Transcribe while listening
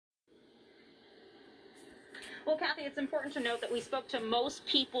Well, Kathy, it's important to note that we spoke to most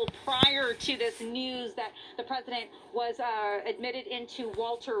people prior to this news that the president was admitted into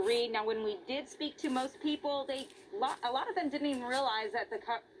Walter Reed. Now, when we did speak to most people, a lot of them didn't even realize that the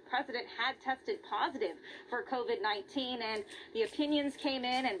president had tested positive for COVID-19, and the opinions came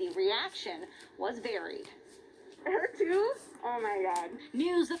in and the reaction was varied. Her too? Oh my God.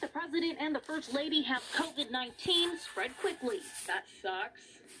 News that the president and the first lady have COVID-19 spread quickly. That sucks.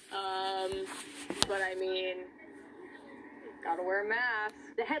 But I mean, gotta wear a mask.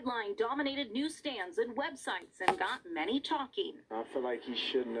 The headline dominated newsstands and websites and got many talking. I feel like he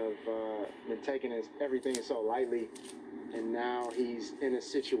shouldn't have been taking everything so lightly, and now he's in a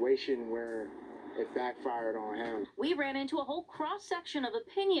situation where it backfired on him. We ran into a whole cross-section of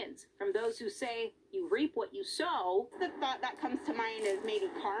opinions, from those who say you reap what you sow. The thought that comes to mind is maybe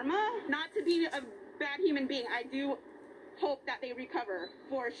karma. Not to be a bad human being. I do hope that they recover,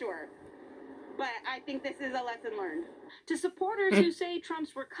 for sure. But I think this is a lesson learned. To supporters who say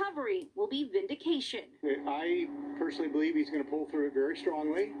Trump's recovery will be vindication. I personally believe he's going to pull through it very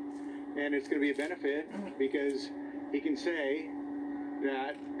strongly, and it's going to be a benefit because he can say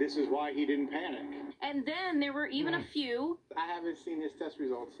that this is why he didn't panic. And then there were even a few I haven't seen his test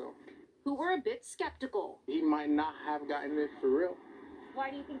results, so who were a bit skeptical. he might not have gotten it for real.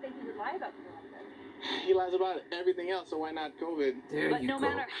 Why do you think that he would lie about something like that? He lies about everything else, so why not COVID? But no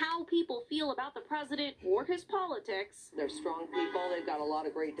matter how people feel about the president or his politics, they're strong people. They've got a lot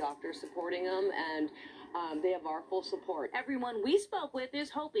of great doctors supporting them, and they have our full support. everyone we spoke with is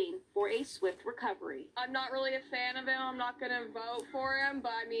hoping for a swift recovery. I'm not really a fan of him. I'm not going to vote for him.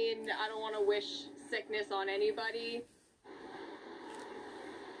 But I mean, I don't want to wish sickness on anybody.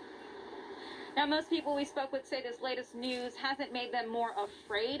 Now, most people we spoke with say this latest news hasn't made them more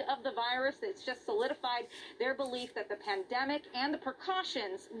afraid of the virus. It's just solidified their belief that the pandemic and the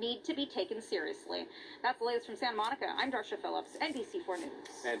precautions need to be taken seriously. That's the latest from Santa Monica. I'm Darsha Phillips, NBC4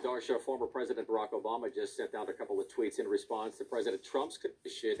 News. And Darsha, former President Barack Obama just sent out a couple of tweets in response to President Trump's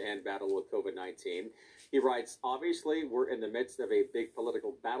condition and battle with COVID-19. He writes, obviously, we're in the midst of a big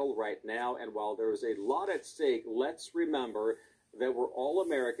political battle right now, and while there is a lot at stake, let's remember that we're all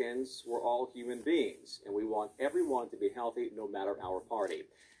Americans, we're all human beings, and we want everyone to be healthy no matter our party.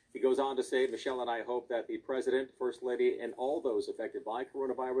 He goes on to say, Michelle and I hope that the President, First Lady, and all those affected by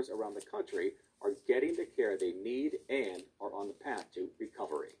coronavirus around the country are getting the care they need and are on the path to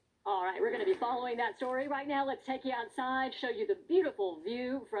recovery. All right, we're going to be following that story right now. Let's take you outside, show you the beautiful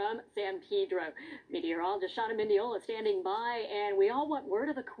view from San Pedro. Meteorologist Shauna Mendiola standing by, and we all want word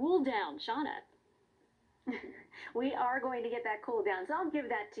of the cool down. Shauna. We are going to get that cool down, so I'll give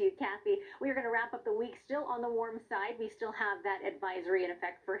that to you, Kathy. We are going to wrap up the week still on the warm side. We still have that advisory in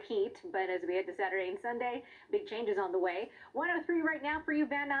effect for heat, but as we head to Saturday and Sunday, big changes on the way. 103 right now for you,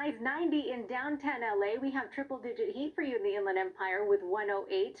 Van Nuys, 90 in downtown LA. We have triple-digit heat for you in the Inland Empire with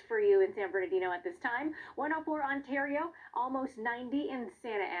 108 for you in San Bernardino at this time. 104 Ontario, almost 90 in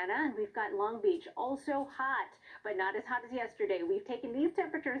Santa Ana, and we've got Long Beach, also hot, but not as hot as yesterday. We've taken these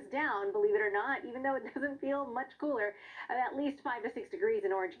temperatures down, believe it or not, even though it doesn't feel much cooler, at least 5 to 6 degrees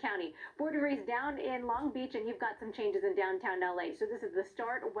in Orange County. 4 degrees down in Long Beach, and you've got some changes in downtown LA. So this is the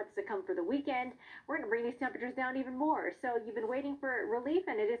start of what's to come for the weekend. We're going to bring these temperatures down even more. So you've been waiting for relief,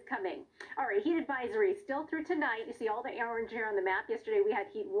 and it is coming. All right, heat advisory still through tonight. You see all the orange here on the map. Yesterday we had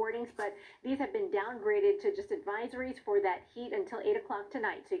heat warnings, but these have been downgraded to just advisories for that heat until 8 o'clock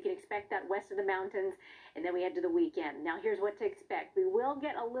tonight. So you can expect that west of the mountains, and then we head to the weekend. Now here's what to expect. We will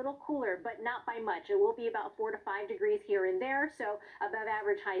get a little cooler, but not by much. It will be about 4 to 5 degrees here and there, so above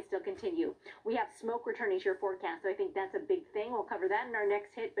average highs still continue. We have smoke returning to your forecast, so I think that's a big thing. We'll cover that in our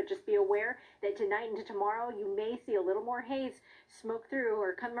next hit, but just be aware that tonight into tomorrow you may see a little more haze smoke through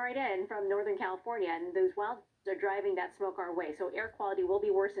or come right in from Northern California, and those wild are driving that smoke our way. So air quality will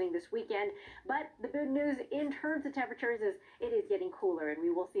be worsening this weekend, but the good news in terms of temperatures is it is getting cooler, and we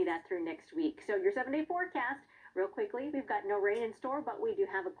will see that through next week. So your 7-day forecast, real quickly, we've got no rain in store, but we do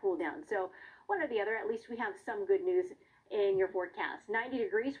have a cool down. So one or the other, at least we have some good news in your forecast. 90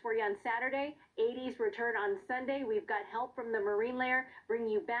 degrees for you on Saturday, 80s return on Sunday. We've got help from the marine layer, bringing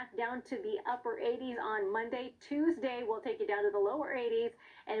you back down to the upper 80s on Monday. Tuesday, we'll take you down to the lower 80s,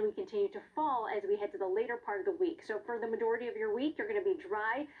 and we continue to fall as we head to the later part of the week. So for the majority of your week, you're going to be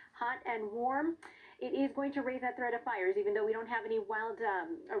dry, hot, and warm. It is going to raise that threat of fires. Even though we don't have any wild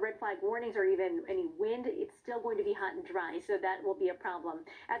red flag warnings or even any wind, it's still going to be hot and dry, so that will be a problem.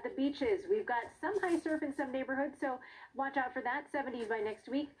 At the beaches, we've got some high surf in some neighborhoods, so watch out for that. 70s by next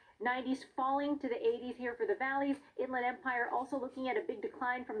week. 90s falling to the 80s here for the valleys. Inland Empire also looking at a big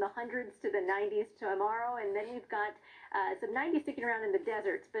decline from the hundreds to the 90s tomorrow. And then we've got some 90s sticking around in the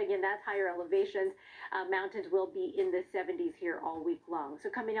deserts. But again, that's higher elevations. Mountains will be in the 70s here all week long. So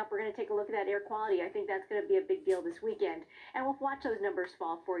coming up, we're going to take a look at that air quality. I think that's going to be a big deal this weekend. And we'll watch those numbers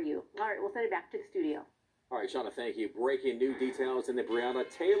fall for you. All right, we'll send it back to the studio. All right, Shauna, thank you. Breaking new details in the Breonna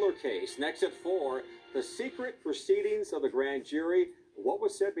Taylor case. Next at 4, the secret proceedings of the grand jury. What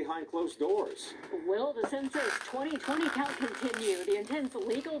was said behind closed doors? Will the census 2020 count continue? The intense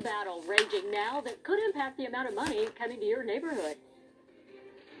legal battle raging now that could impact the amount of money coming to your neighborhood.